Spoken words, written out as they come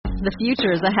The future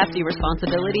is a hefty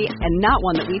responsibility and not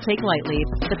one that we take lightly.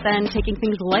 But then, taking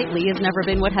things lightly has never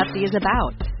been what Hefty is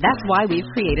about. That's why we've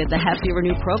created the Hefty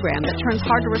Renew program that turns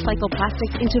hard-to-recycle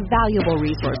plastics into valuable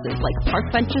resources like park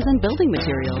benches and building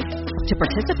materials. To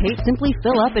participate, simply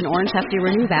fill up an orange Hefty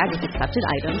Renew bag with accepted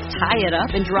items, tie it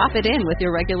up, and drop it in with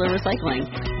your regular recycling.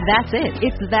 That's it.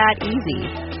 It's that easy.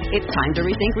 It's time to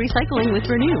rethink recycling with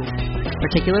Renew.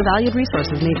 Particular valued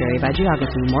resources may vary by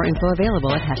geography. More info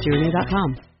available at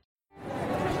heftyrenew.com.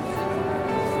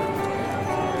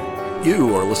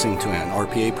 You are listening to an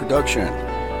RPA production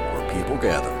where people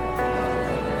gather.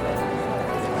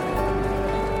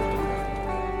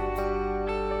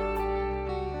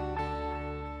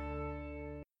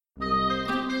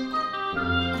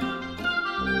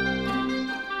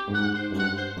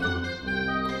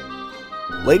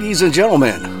 Ladies and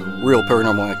gentlemen, Real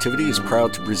Paranormal Activity is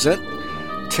proud to present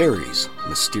Terry's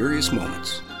Mysterious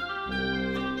Moments.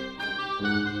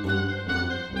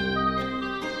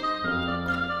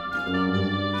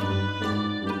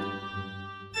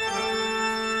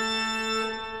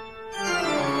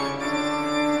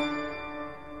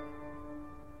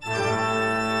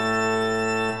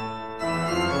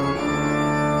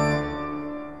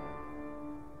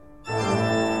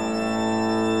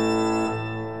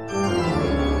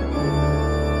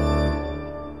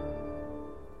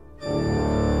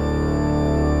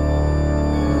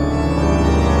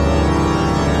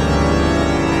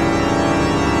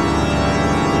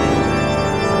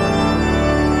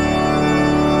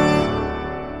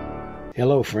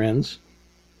 Hello, friends.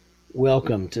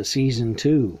 Welcome to Season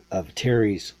 2 of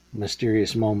Terry's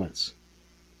Mysterious Moments.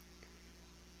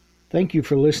 Thank you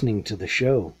for listening to the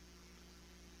show.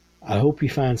 I hope you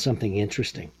find something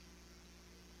interesting.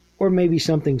 Or maybe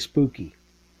something spooky.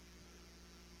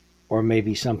 Or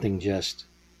maybe something just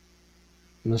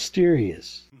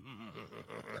mysterious.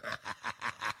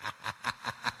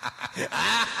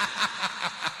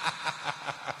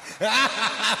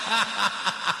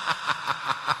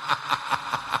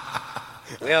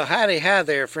 Well, howdy hi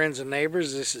there, friends and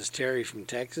neighbors. This is Terry from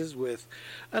Texas with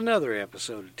another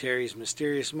episode of Terry's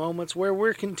Mysterious Moments, where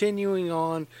we're continuing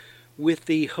on with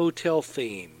the hotel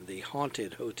theme, the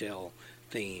haunted hotel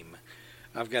theme.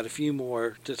 I've got a few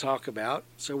more to talk about,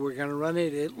 so we're going to run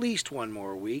it at least one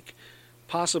more week,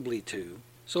 possibly two.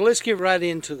 So let's get right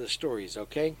into the stories,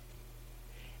 okay?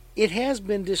 It has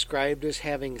been described as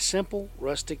having simple,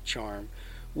 rustic charm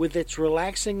with its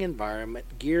relaxing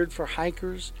environment geared for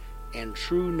hikers and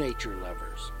true nature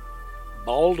lovers.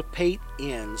 Baldpate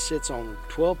Inn sits on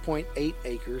 12.8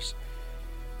 acres,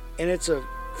 and it's a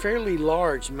fairly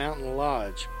large mountain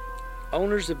lodge.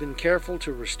 Owners have been careful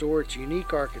to restore its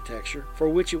unique architecture, for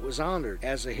which it was honored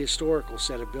as a historical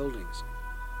set of buildings.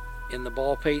 In the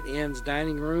Baldpate Inn's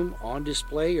dining room, on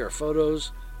display are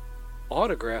photos,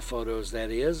 autograph photos that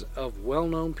is, of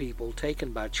well-known people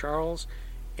taken by Charles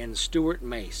and Stuart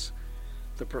Mace,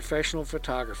 the professional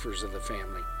photographers of the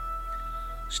family.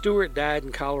 Stuart died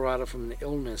in Colorado from an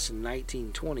illness in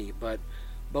 1920, but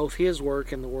both his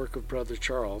work and the work of Brother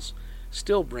Charles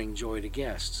still bring joy to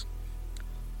guests.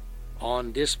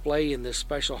 On display in this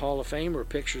special Hall of Fame are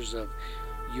pictures of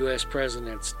U.S.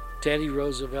 Presidents Teddy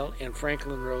Roosevelt and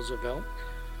Franklin Roosevelt,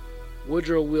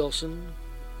 Woodrow Wilson,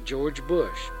 George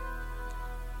Bush.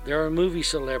 There are movie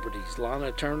celebrities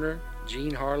Lana Turner,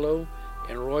 Jean Harlow,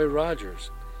 and Roy Rogers,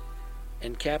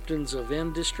 and captains of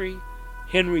industry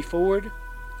Henry Ford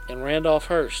and Randolph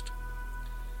Hearst.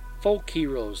 Folk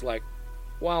heroes like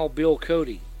Wild Bill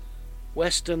Cody,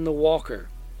 Weston the Walker,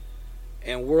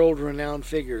 and world-renowned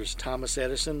figures Thomas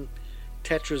Edison,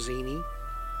 Tetrazzini,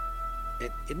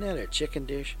 isn't that a chicken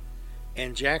dish?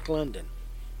 And Jack London.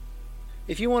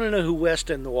 If you want to know who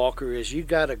Weston the Walker is, you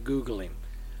gotta Google him.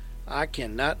 I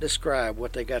cannot describe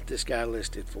what they got this guy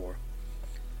listed for.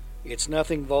 It's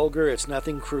nothing vulgar, it's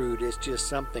nothing crude, it's just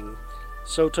something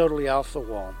so totally off the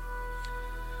wall.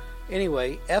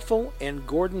 Anyway, Ethel and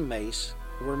Gordon Mace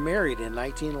were married in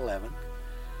 1911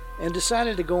 and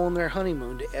decided to go on their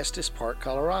honeymoon to Estes Park,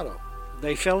 Colorado.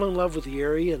 They fell in love with the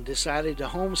area and decided to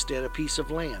homestead a piece of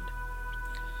land.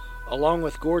 Along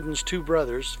with Gordon's two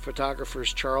brothers,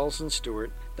 photographers Charles and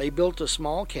Stuart, they built a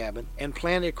small cabin and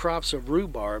planted crops of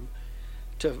rhubarb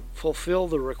to fulfill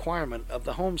the requirement of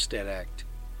the Homestead Act.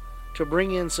 To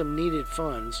bring in some needed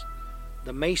funds,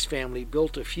 the Mace family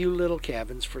built a few little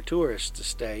cabins for tourists to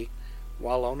stay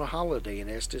while on a holiday in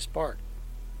Estes Park.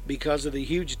 Because of the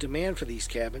huge demand for these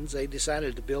cabins, they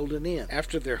decided to build an inn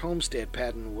after their homestead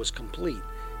pattern was complete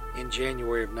in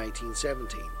January of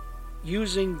 1917.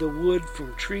 Using the wood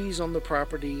from trees on the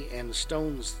property and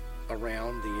stones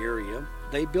around the area,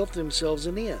 they built themselves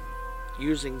an inn.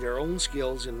 using their own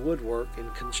skills in woodwork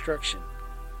and construction.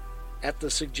 At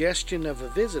the suggestion of a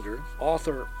visitor,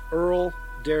 author Earl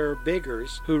der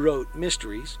Biggers, who wrote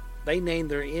Mysteries, they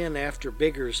named their inn after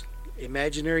Biggers'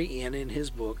 imaginary inn in his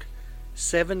book,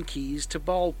 7 Keys to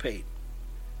Baldpate.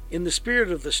 In the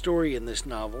spirit of the story in this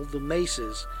novel, the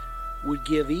Maces would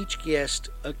give each guest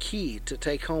a key to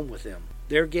take home with them.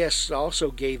 Their guests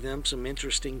also gave them some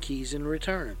interesting keys in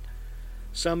return,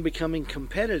 some becoming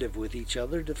competitive with each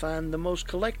other to find the most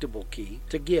collectible key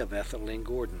to give Ethelyn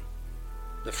Gordon.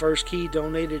 The first key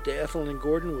donated to Ethelyn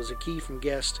Gordon was a key from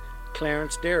guest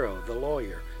Clarence Darrow, the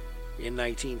lawyer, in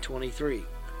 1923.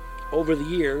 Over the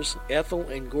years, Ethel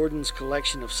and Gordon's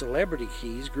collection of celebrity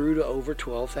keys grew to over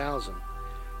 12,000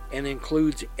 and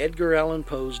includes Edgar Allan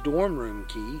Poe's dorm room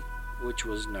key, which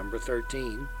was number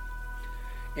 13,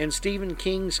 and Stephen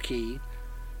King's key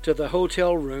to the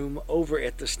hotel room over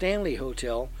at the Stanley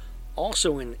Hotel,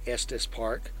 also in Estes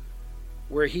Park,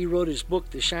 where he wrote his book,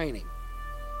 The Shining.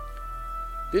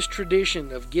 This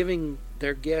tradition of giving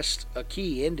their guests a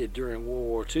key ended during World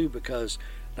War II because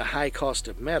the high cost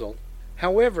of metal.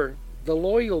 However, the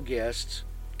loyal guests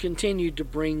continued to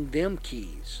bring them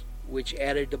keys, which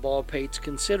added to Baldpate's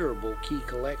considerable key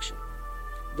collection.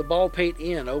 The Baldpate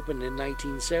Inn opened in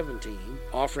 1917,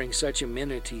 offering such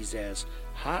amenities as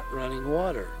hot running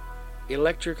water,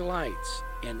 electric lights,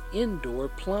 and indoor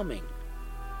plumbing,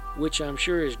 which I'm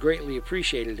sure is greatly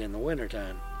appreciated in the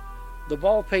wintertime. The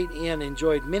Baldpate Inn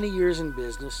enjoyed many years in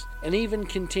business and even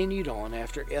continued on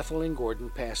after Ethelyn Gordon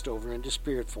passed over into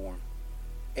spirit form.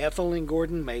 Ethel and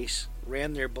Gordon Mace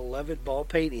ran their beloved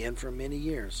Baldpate Inn for many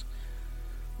years.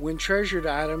 When treasured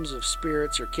items of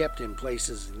spirits are kept in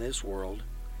places in this world,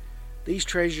 these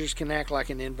treasures can act like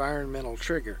an environmental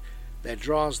trigger that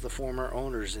draws the former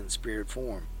owners in spirit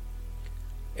form.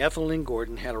 Ethelyn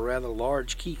Gordon had a rather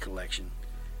large key collection,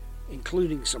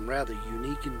 including some rather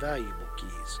unique and valuable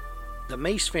keys. The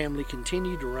Mace family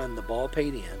continued to run the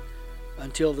Baldpate Inn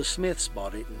until the Smiths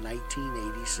bought it in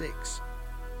 1986.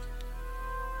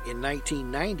 In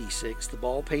 1996, the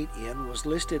Baldpate Inn was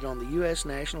listed on the U.S.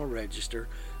 National Register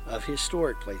of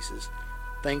Historic Places,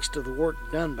 thanks to the work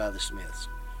done by the Smiths.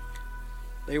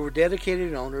 They were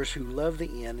dedicated owners who loved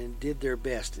the inn and did their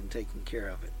best in taking care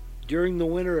of it. During the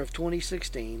winter of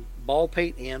 2016,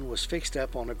 Baldpate Inn was fixed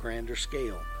up on a grander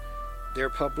scale. Their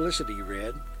publicity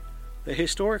read, "The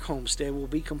historic homestead will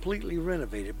be completely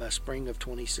renovated by spring of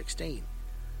 2016.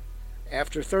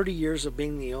 After 30 years of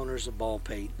being the owners of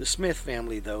Baldpate, the Smith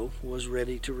family, though, was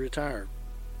ready to retire.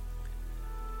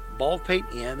 Baldpate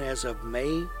Inn, as of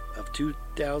May of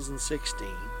 2016,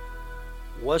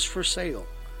 was for sale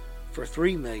for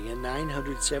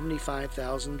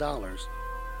 $3,975,000.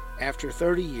 After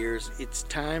 30 years, it's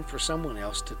time for someone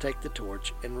else to take the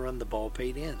torch and run the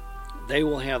Baldpate Inn. They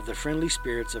will have the friendly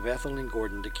spirits of Ethelyn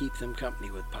Gordon to keep them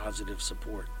company with positive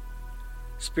support.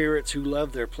 Spirits who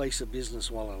love their place of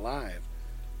business while alive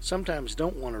sometimes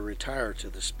don't want to retire to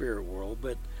the spirit world,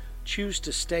 but choose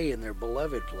to stay in their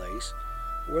beloved place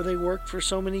where they worked for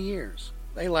so many years.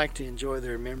 They like to enjoy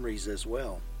their memories as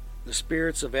well. The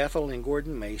spirits of Ethel and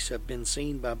Gordon Mace have been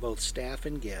seen by both staff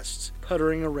and guests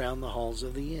puttering around the halls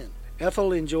of the inn.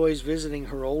 Ethel enjoys visiting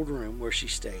her old room where she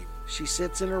stayed. She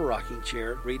sits in her rocking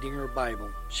chair, reading her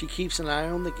Bible. She keeps an eye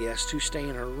on the guests who stay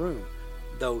in her room,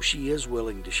 though she is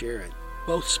willing to share it.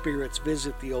 Both spirits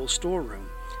visit the old storeroom,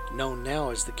 known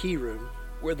now as the Key Room,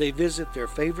 where they visit their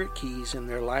favorite keys in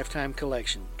their lifetime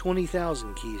collection,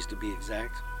 20,000 keys to be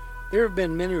exact. There have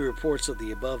been many reports of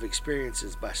the above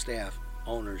experiences by staff,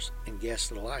 owners, and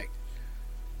guests alike.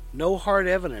 No hard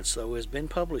evidence, though, has been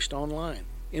published online.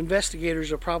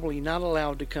 Investigators are probably not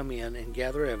allowed to come in and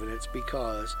gather evidence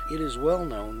because it is well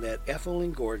known that Ethel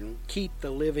and Gordon keep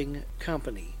the living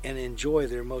company and enjoy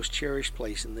their most cherished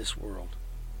place in this world.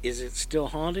 Is it still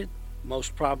haunted?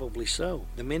 Most probably so.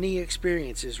 The many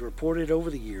experiences reported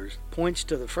over the years points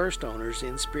to the first owners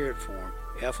in spirit form,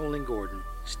 Ethel and Gordon,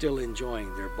 still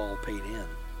enjoying their Baldpate Inn.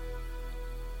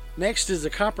 Next is the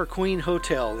Copper Queen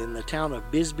Hotel in the town of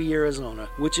Bisbee, Arizona,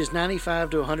 which is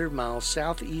 95 to 100 miles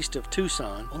southeast of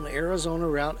Tucson on Arizona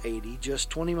Route 80, just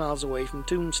 20 miles away from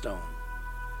Tombstone.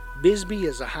 Bisbee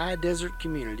is a high desert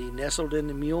community nestled in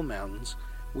the Mule Mountains,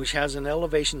 which has an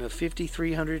elevation of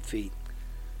 5,300 feet.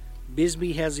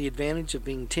 Bisbee has the advantage of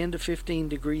being 10 to 15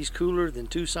 degrees cooler than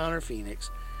Tucson or Phoenix,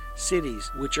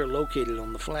 cities which are located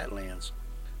on the flatlands.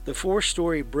 The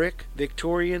 4-story brick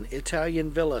Victorian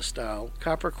Italian villa-style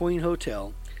Copper Queen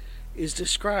Hotel is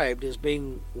described as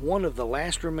being one of the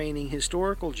last remaining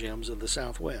historical gems of the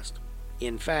Southwest.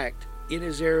 In fact, it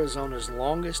is Arizona's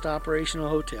longest operational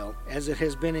hotel, as it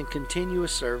has been in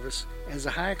continuous service as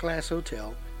a high-class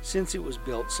hotel since it was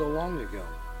built so long ago.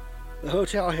 The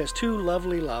hotel has 2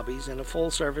 lovely lobbies and a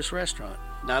full-service restaurant.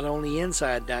 Not only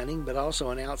inside dining, but also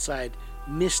an outside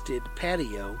misted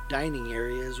patio dining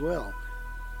area as well.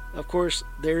 Of course,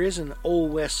 there is an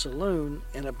Old West saloon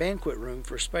and a banquet room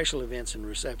for special events and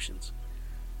receptions.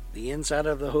 The inside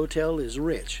of the hotel is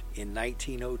rich in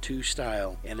 1902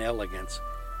 style and elegance,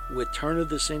 with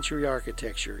turn-of-the-century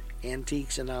architecture,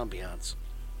 antiques, and ambiance.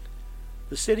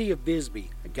 The city of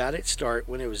Bisbee got its start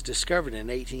when it was discovered in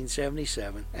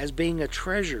 1877 as being a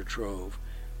treasure trove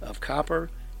of copper,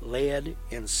 lead,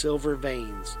 and silver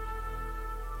veins.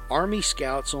 Army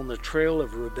scouts on the trail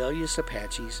of rebellious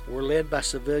Apaches were led by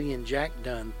civilian Jack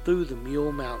Dunn through the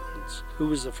Mule Mountains, who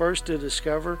was the first to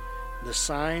discover the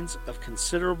signs of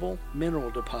considerable mineral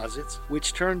deposits,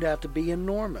 which turned out to be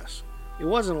enormous. It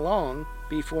wasn't long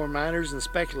before miners and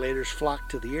speculators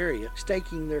flocked to the area,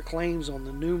 staking their claims on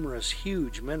the numerous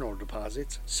huge mineral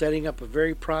deposits, setting up a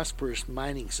very prosperous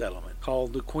mining settlement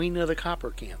called the Queen of the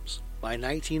Copper Camps. By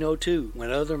 1902,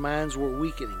 when other mines were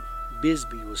weakening,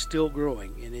 Bisbee was still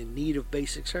growing and in need of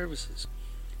basic services.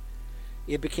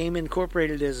 It became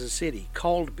incorporated as a city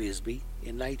called Bisbee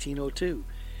in 1902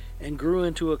 and grew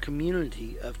into a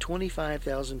community of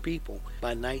 25,000 people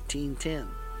by 1910.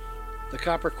 The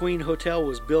Copper Queen Hotel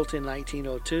was built in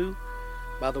 1902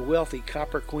 by the wealthy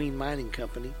Copper Queen Mining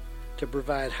Company to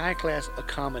provide high-class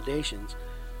accommodations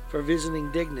for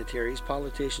visiting dignitaries,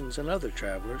 politicians, and other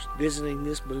travelers visiting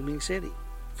this booming city.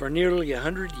 For nearly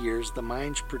 100 years, the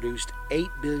mines produced 8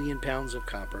 billion pounds of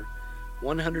copper,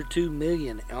 102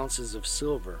 million ounces of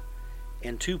silver,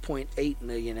 and 2.8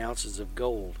 million ounces of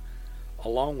gold,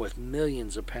 along with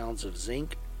millions of pounds of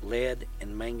zinc, lead,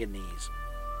 and manganese.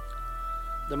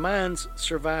 The mines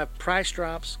survived price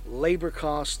drops, labor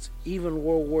costs, even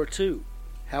World War II.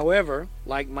 However,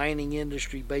 like mining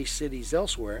industry-based cities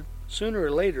elsewhere, sooner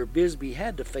or later Bisbee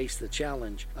had to face the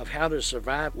challenge of how to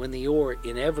survive when the ore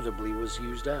inevitably was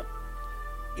used up.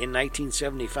 In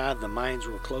 1975, the mines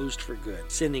were closed for good,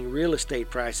 sending real estate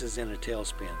prices in a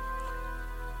tailspin.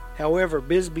 However,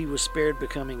 Bisbee was spared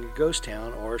becoming a ghost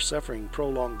town or suffering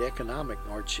prolonged economic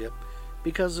hardship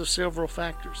because of several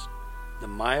factors. The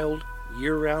mild,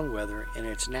 year-round weather and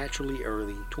its naturally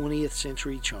early 20th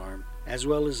century charm, as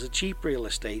well as the cheap real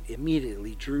estate,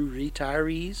 immediately drew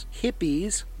retirees,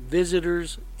 hippies,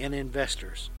 visitors, and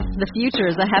investors. The future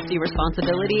is a hefty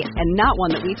responsibility and not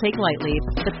one that we take lightly.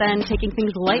 But then taking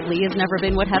things lightly has never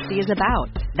been what Hefty is about.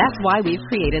 That's why we've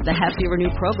created the Hefty Renew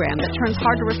program that turns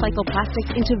hard-to-recycle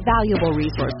plastics into valuable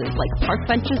resources like park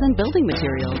benches and building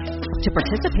materials. To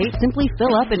participate, simply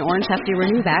fill up an orange Hefty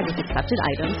Renew bag with accepted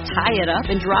items, tie it up,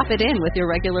 and drop it in with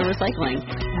your regular recycling.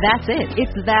 That's it.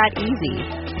 It's that easy.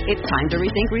 It's time to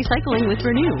rethink recycling with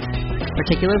Renew.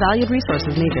 Particular valued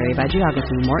resources may vary by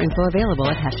geography. More info available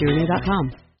at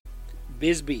heftyrenew.com.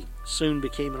 Bisbee soon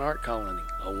became an art colony,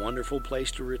 a wonderful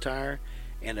place to retire,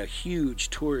 and a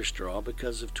huge tourist draw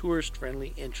because of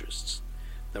tourist-friendly interests,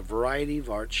 the variety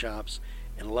of art shops,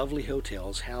 and lovely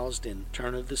hotels housed in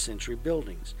turn-of-the-century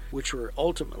buildings, which were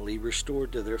ultimately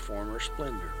restored to their former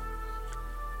splendor.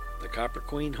 The Copper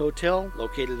Queen Hotel,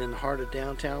 located in the heart of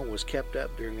downtown, was kept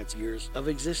up during its years of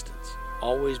existence,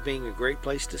 always being a great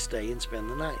place to stay and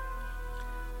spend the night.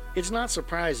 It's not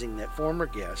surprising that former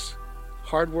guests,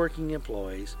 hard-working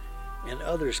employees, and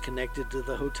others connected to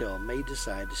the hotel may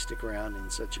decide to stick around in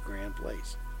such a grand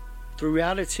place.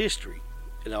 Throughout its history,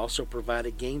 it also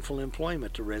provided gainful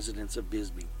employment to residents of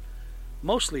Bisbee,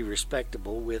 mostly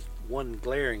respectable, with one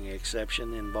glaring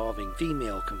exception involving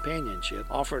female companionship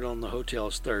offered on the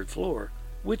hotel's 3rd floor,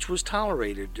 which was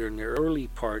tolerated during the early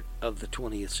part of the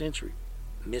 20th century.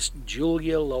 Miss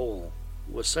Julia Lowell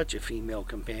was such a female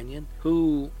companion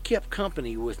who kept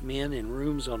company with men in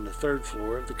rooms on the 3rd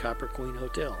floor of the Copper Queen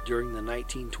Hotel during the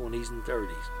 1920s and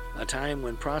 30s, a time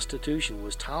when prostitution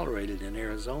was tolerated in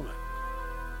Arizona.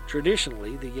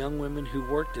 Traditionally, the young women who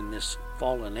worked in this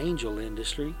fallen angel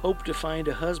industry hoped to find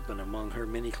a husband among her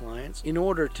many clients in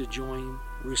order to join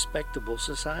respectable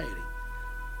society.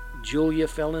 Julia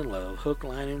fell in love, hook,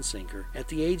 line, and sinker, at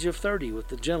the age of 30 with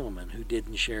the gentleman who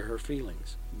didn't share her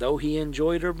feelings. Though he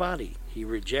enjoyed her body, he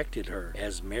rejected her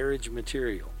as marriage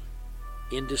material.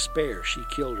 In despair, she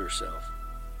killed herself.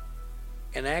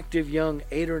 An active young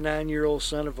 8 or 9-year-old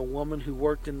son of a woman who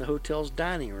worked in the hotel's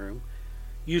dining room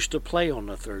used to play on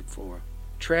the 3rd floor.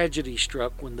 Tragedy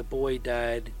struck when the boy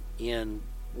died in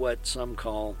what some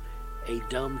call a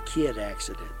dumb kid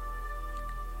accident.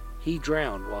 He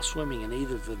drowned while swimming in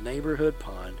either the neighborhood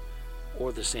pond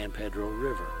or the San Pedro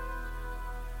River.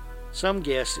 Some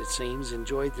guests, it seems,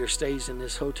 enjoyed their stays in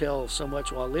this hotel so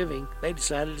much while living, they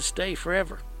decided to stay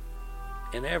forever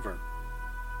and ever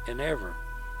and ever.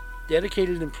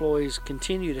 Dedicated employees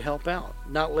continue to help out,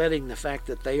 not letting the fact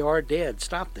that they are dead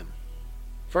stop them.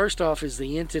 First off is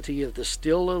the entity of the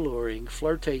still alluring,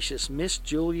 flirtatious Miss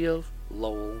Julia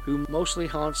Lowell, who mostly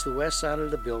haunts the west side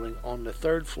of the building on the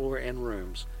third floor and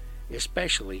rooms,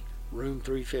 especially room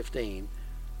 315,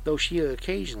 though she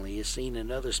occasionally is seen in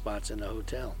other spots in the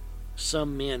hotel.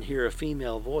 Some men hear a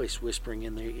female voice whispering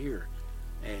in their ear,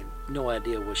 and no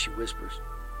idea what she whispers.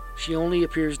 She only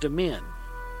appears to men.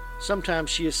 Sometimes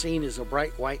she is seen as a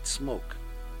bright white smoke.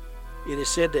 It is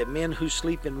said that men who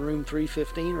sleep in room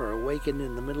 315 are awakened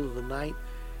in the middle of the night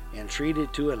and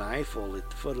treated to an eyeful at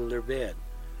the foot of their bed.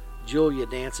 Julia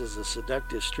dances a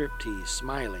seductive striptease,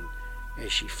 smiling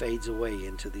as she fades away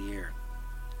into the air.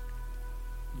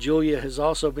 Julia has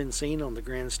also been seen on the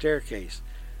grand staircase,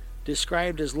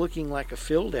 described as looking like a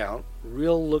filled-out,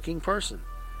 real-looking person,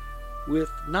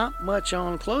 with not much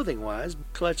on clothing-wise,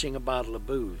 clutching a bottle of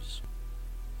booze.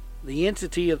 The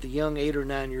entity of the young 8 or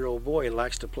 9-year-old boy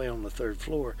likes to play on the third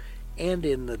floor and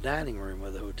in the dining room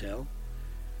of the hotel.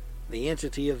 The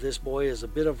entity of this boy is a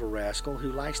bit of a rascal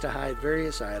who likes to hide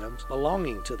various items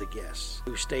belonging to the guests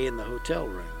who stay in the hotel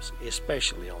rooms,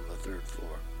 especially on the third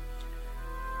floor.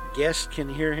 Guests can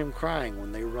hear him crying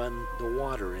when they run the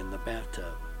water in the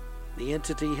bathtub. The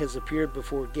entity has appeared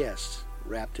before guests,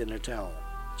 wrapped in a towel.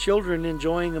 Children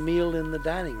enjoying a meal in the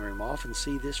dining room often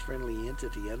see this friendly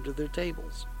entity under their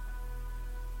tables.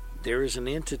 There is an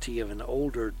entity of an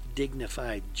older,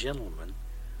 dignified gentleman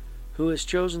who has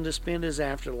chosen to spend his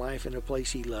afterlife in a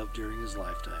place he loved during his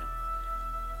lifetime.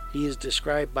 He is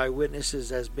described by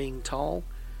witnesses as being tall,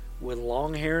 with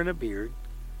long hair and a beard,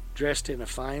 dressed in a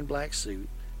fine black suit,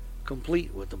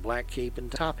 complete with a black cape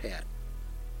and top hat.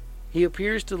 He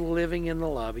appears to be living in the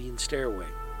lobby and stairway,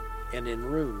 and in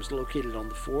rooms located on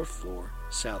the 4th floor,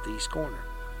 southeast corner.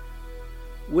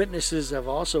 Witnesses have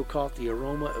also caught the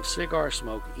aroma of cigar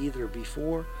smoke either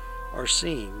before or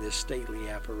seeing this stately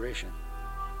apparition.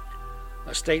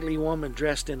 A stately woman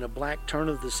dressed in a black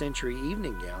turn-of-the-century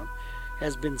evening gown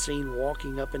has been seen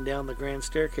walking up and down the grand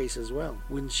staircase as well,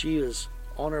 when she is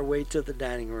on her way to the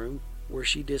dining room, where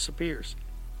she disappears.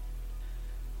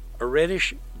 A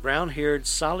reddish, brown-haired,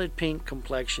 solid pink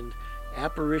complexioned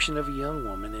apparition of a young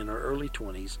woman in her early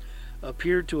 20s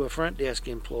appeared to a front desk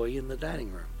employee in the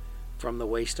dining room, from the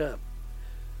waist up.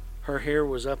 Her hair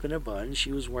was up in a bun.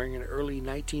 She was wearing an early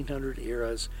 1900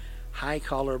 era's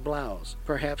high-collar blouse.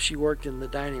 Perhaps she worked in the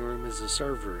dining room as a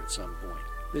server at some point.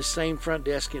 This same front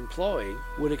desk employee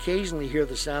would occasionally hear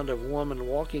the sound of a woman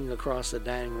walking across the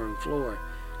dining room floor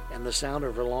and the sound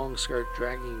of her long skirt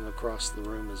dragging across the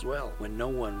room as well when no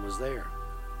one was there.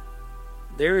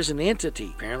 There is an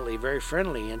entity, apparently a very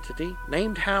friendly entity,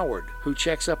 named Howard, who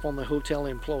checks up on the hotel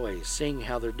employees, seeing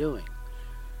how they're doing.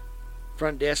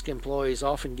 Front desk employees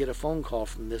often get a phone call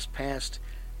from this past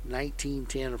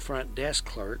 1910 front desk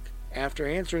clerk. After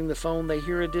answering the phone, they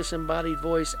hear a disembodied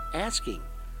voice asking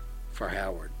for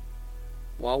Howard.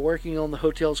 While working on the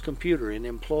hotel's computer, an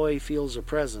employee feels a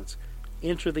presence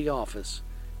enter the office,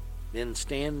 then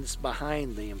stands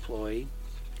behind the employee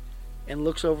and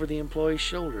looks over the employee's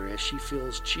shoulder as she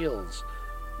feels chills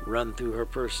run through her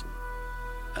person.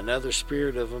 Another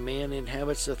spirit of a man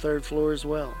inhabits the third floor as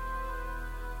well.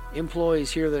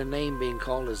 Employees hear their name being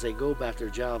called as they go about their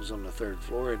jobs on the third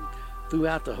floor and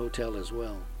throughout the hotel as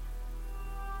well.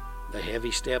 The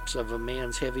heavy steps of a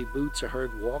man's heavy boots are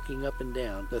heard walking up and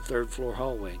down the third floor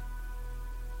hallway.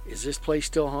 Is this place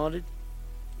still haunted?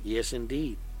 Yes,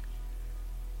 indeed.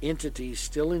 Entities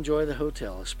still enjoy the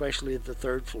hotel, especially at the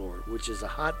third floor, which is a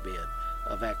hotbed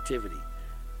of activity.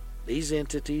 These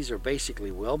entities are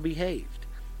basically well behaved,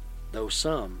 though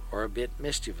some are a bit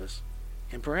mischievous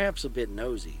and perhaps a bit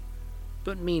nosy,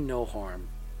 but mean no harm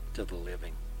to the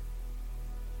living.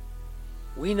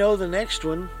 We know the next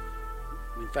one.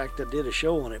 In fact, I did a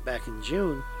show on it back in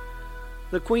June.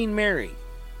 The Queen Mary,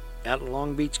 out in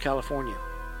Long Beach, California.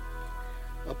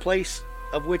 A place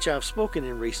of which I've spoken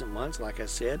in recent months, like I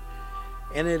said,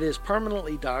 and it is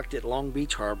permanently docked at Long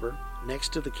Beach Harbor,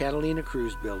 next to the Catalina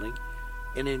Cruise Building,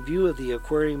 and in view of the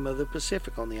Aquarium of the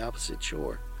Pacific on the opposite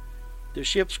shore. The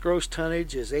ship's gross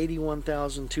tonnage is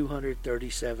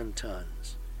 81,237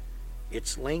 tons.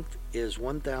 Its length is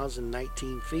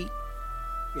 1,019 feet.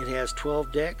 It has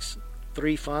 12 decks,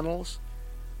 3 funnels,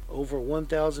 over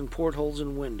 1,000 portholes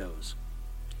and windows.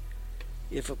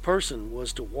 If a person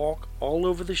was to walk all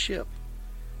over the ship,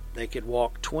 they could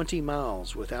walk 20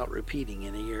 miles without repeating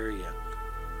any area.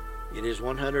 It is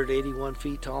 181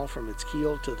 feet tall from its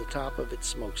keel to the top of its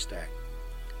smokestack.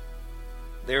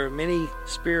 There are many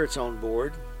spirits on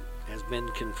board, has been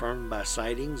confirmed by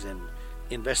sightings and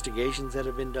investigations that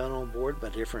have been done on board by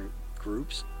different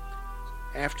groups.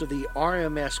 after the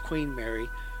RMS Queen Mary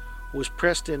was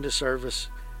pressed into service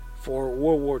for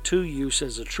World War II use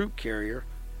as a troop carrier,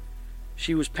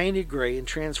 she was painted gray and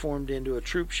transformed into a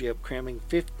troop ship cramming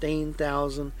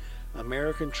 15,000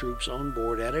 American troops on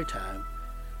board at a time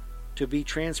to be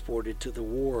transported to the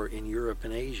war in Europe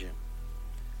and Asia.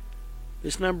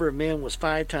 This number of men was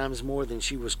 5 times more than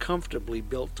she was comfortably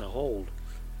built to hold,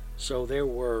 so there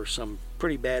were some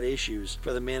pretty bad issues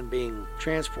for the men being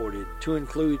transported, to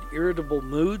include irritable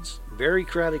moods, very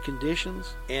crowded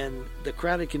conditions, and the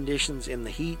crowded conditions in the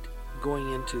heat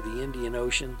going into the Indian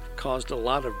Ocean caused a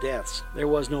lot of deaths. There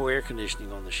was no air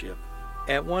conditioning on the ship.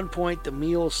 At one point, the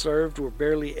meals served were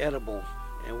barely edible,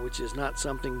 and which is not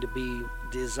something to be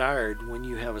desired when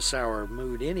you have a sour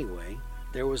mood anyway.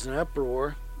 There was an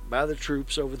uproar by the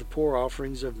troops over the poor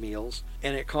offerings of meals,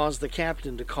 and it caused the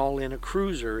captain to call in a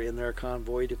cruiser in their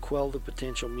convoy to quell the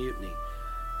potential mutiny,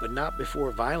 but not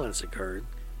before violence occurred,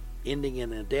 ending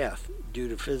in a death due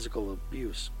to physical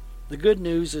abuse. The good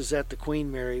news is that the Queen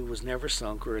Mary was never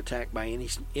sunk or attacked by any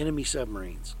enemy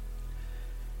submarines.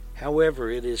 However,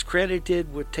 it is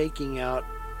credited with taking out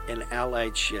an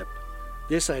Allied ship.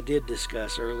 This I did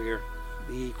discuss earlier.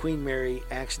 The Queen Mary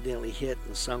accidentally hit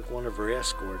and sunk one of her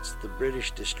escorts, the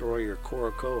British destroyer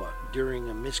Corocoa, during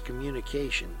a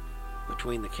miscommunication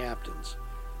between the captains.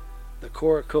 The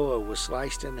Corocoa was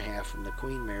sliced in half and the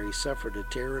Queen Mary suffered a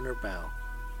tear in her bow.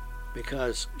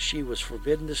 Because she was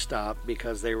forbidden to stop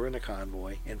because they were in a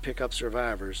convoy and pick up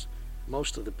survivors,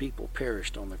 most of the people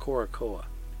perished on the Corocoa.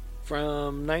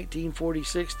 From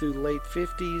 1946 through the late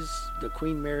 50s, the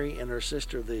Queen Mary and her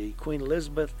sister, the Queen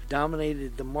Elizabeth,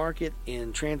 dominated the market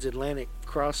in transatlantic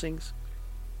crossings.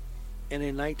 And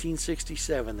in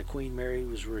 1967, the Queen Mary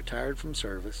was retired from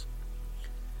service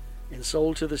and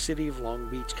sold to the city of Long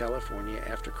Beach, California,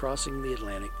 after crossing the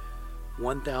Atlantic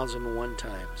 1,001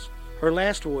 times. Her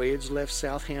last voyage left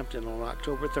Southampton on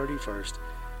October 31st,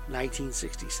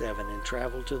 1967, and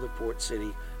traveled to the port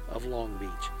city of Long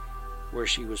Beach, where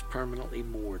she was permanently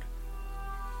moored.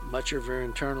 Much of her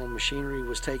internal machinery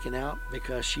was taken out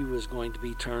because she was going to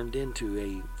be turned into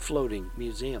a floating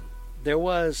museum. There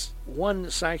was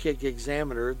one psychic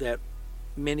examiner that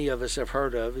many of us have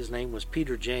heard of. His name was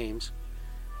Peter James.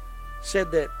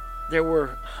 Said that there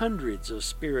were hundreds of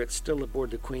spirits still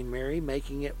aboard the Queen Mary,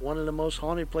 making it one of the most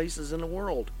haunted places in the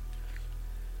world.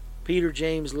 Peter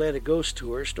James led a ghost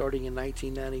tour starting in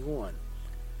 1991.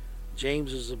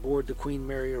 James was aboard the Queen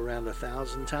Mary around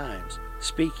 1,000 times,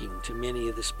 speaking to many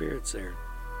of the spirits there.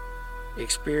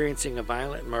 Experiencing a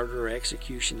violent murder or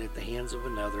execution at the hands of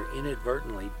another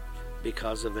inadvertently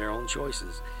because of their own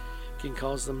choices can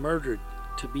cause the murdered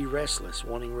to be restless,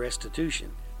 wanting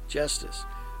restitution, justice,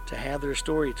 to have their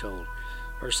story told,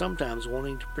 or sometimes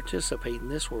wanting to participate in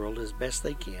this world as best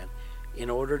they can in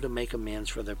order to make amends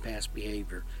for their past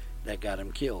behavior that got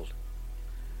them killed.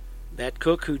 That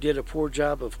cook who did a poor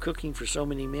job of cooking for so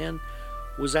many men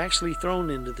was actually thrown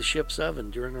into the ship's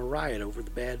oven during a riot over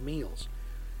the bad meals.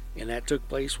 And that took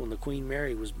place when the Queen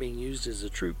Mary was being used as a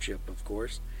troop ship, of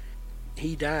course.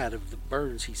 He died of the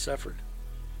burns he suffered.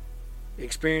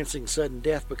 Experiencing sudden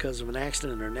death because of an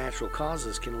accident or natural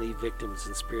causes can leave victims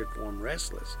in spirit form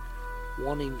restless,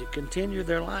 wanting to continue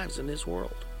their lives in this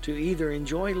world, to either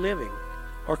enjoy living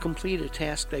or complete a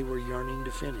task they were yearning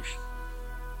to finish.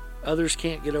 Others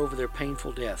can't get over their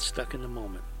painful death, stuck in the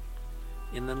moment.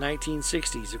 In the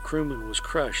 1960s, a crewman was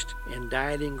crushed and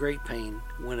died in great pain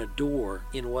when a door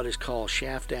in what is called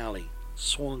Shaft Alley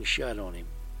swung shut on him.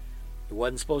 It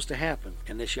wasn't supposed to happen,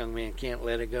 and this young man can't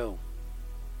let it go.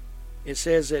 It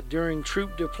says that during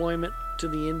troop deployment to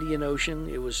the Indian Ocean,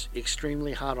 it was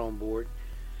extremely hot on board,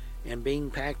 and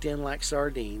being packed in like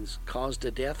sardines caused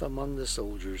a death among the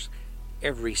soldiers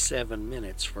every 7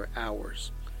 minutes for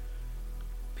hours.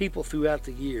 People throughout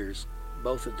the years,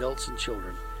 both adults and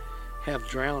children, have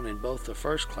drowned in both the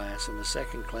first class and the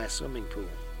second class swimming pool.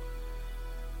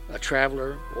 A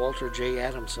traveler, Walter J.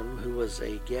 Adamson, who was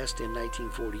a guest in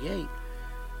 1948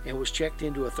 and was checked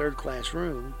into a third class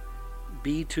room,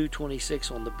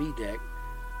 B226 on the B deck,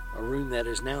 a room that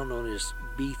is now known as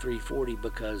B340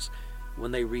 because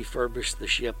when they refurbished the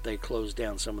ship they closed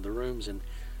down some of the rooms and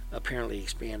apparently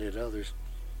expanded others.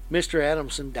 Mr.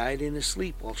 Adamson died in his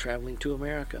sleep while traveling to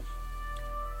America.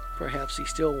 Perhaps he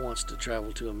still wants to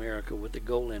travel to America with the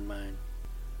goal in mind.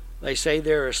 They say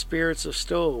there are spirits of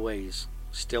stowaways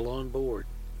still on board,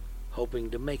 hoping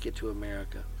to make it to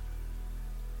America.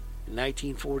 In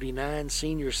 1949,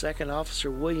 Senior Second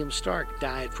Officer William Stark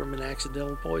died from an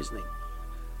accidental poisoning.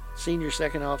 Senior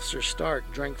Second Officer Stark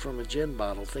drank from a gin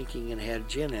bottle thinking it had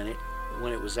gin in it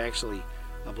when it was actually,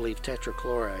 I believe,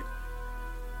 tetrachloride.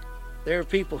 There are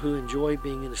people who enjoy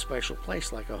being in a special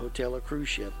place like a hotel or cruise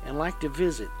ship and like to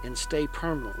visit and stay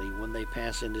permanently when they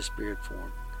pass into spirit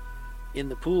form. In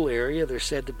the pool area, there's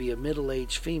said to be a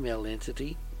middle-aged female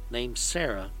entity named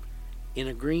Sarah in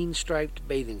a green striped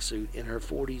bathing suit in her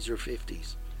 40s or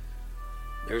 50s.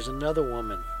 There's another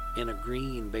woman in a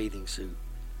green bathing suit.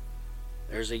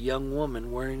 There's a young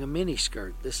woman wearing a mini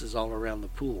skirt. This is all around the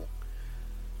pool.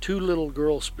 2 little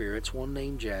girl spirits, one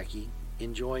named Jackie,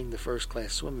 enjoying the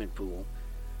first-class swimming pool.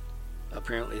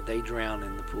 Apparently they drown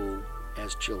in the pool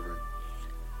as children.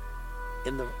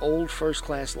 In the old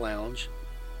first-class lounge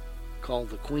called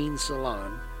the Queen's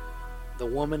Salon, the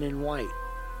woman in white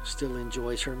still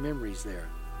enjoys her memories there,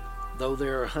 though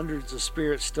there are hundreds of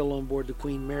spirits still on board the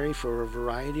Queen Mary for a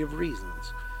variety of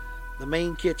reasons. The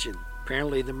main kitchen,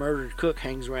 apparently the murdered cook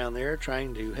hangs around there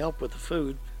trying to help with the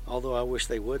food, although I wish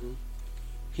they wouldn't.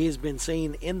 He has been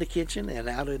seen in the kitchen and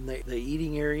out in the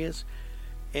eating areas,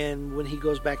 and when he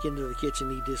goes back into the kitchen,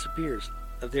 he disappears.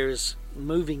 There's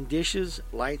moving dishes,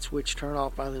 lights which turn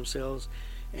off by themselves,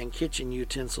 and kitchen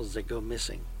utensils that go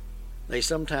missing. They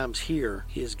sometimes hear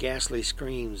his ghastly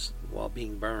screams while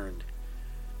being burned.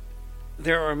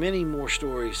 There are many more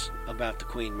stories about the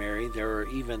Queen Mary. There are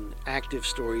even active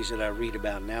stories that I read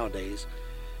about nowadays.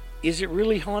 Is it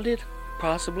really haunted?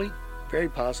 Possibly. Very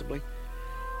possibly.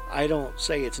 I don't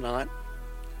say it's not.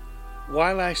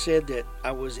 While I said that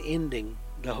I was ending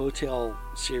the hotel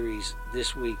series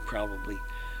this week probably,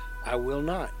 I will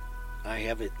not. I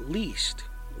have at least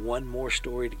one more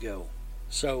story to go.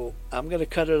 So I'm going to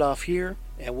cut it off here,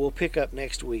 and we'll pick up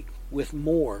next week with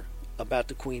more about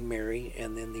the Queen Mary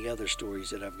and then the other stories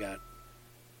that I've got.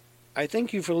 I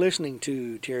thank you for listening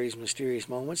to Terry's Mysterious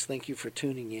Moments. Thank you for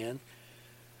tuning in.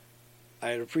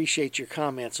 I'd appreciate your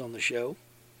comments on the show.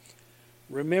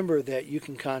 Remember that you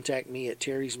can contact me at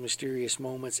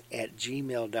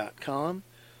terrysmysteriousmoments@gmail.com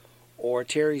or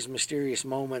Terry's Mysterious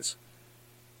Moments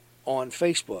on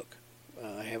Facebook.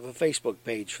 I have a Facebook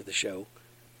page for the show.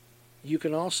 You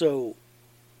can also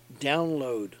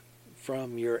download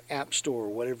from your app store,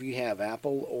 whatever you have,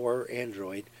 Apple or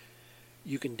Android.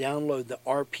 You can download the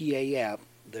RPA app,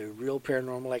 the Real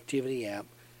Paranormal Activity app,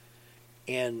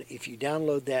 and if you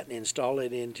download that and install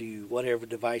it into whatever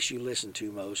device you listen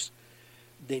to most,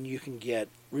 then you can get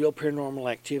Real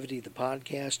Paranormal Activity, the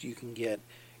podcast, you can get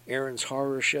Aaron's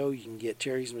Horror Show, you can get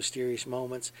Terry's Mysterious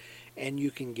Moments, and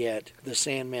you can get the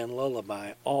Sandman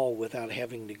Lullaby, all without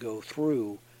having to go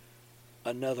through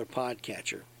another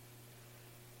podcatcher.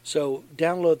 So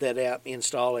download that app,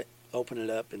 install it, open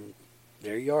it up, and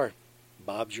there you are.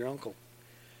 Bob's your uncle.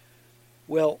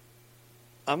 Well,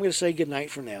 I'm going to say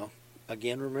goodnight for now.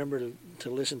 Again, remember to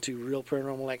listen to Real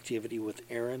Paranormal Activity with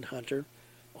Aaron Hunter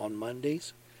on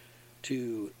Mondays,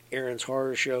 to Aaron's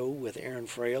Horror Show with Aaron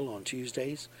Frail on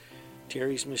Tuesdays,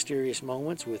 Terry's Mysterious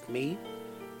Moments with me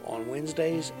on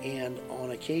Wednesdays, and on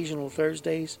occasional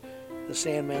Thursdays, the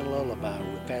Sandman Lullaby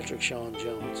with Patrick Sean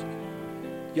Jones.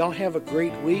 Y'all have a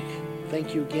great week.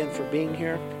 Thank you again for being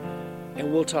here,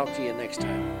 and we'll talk to you next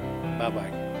time.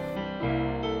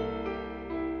 Bye-bye.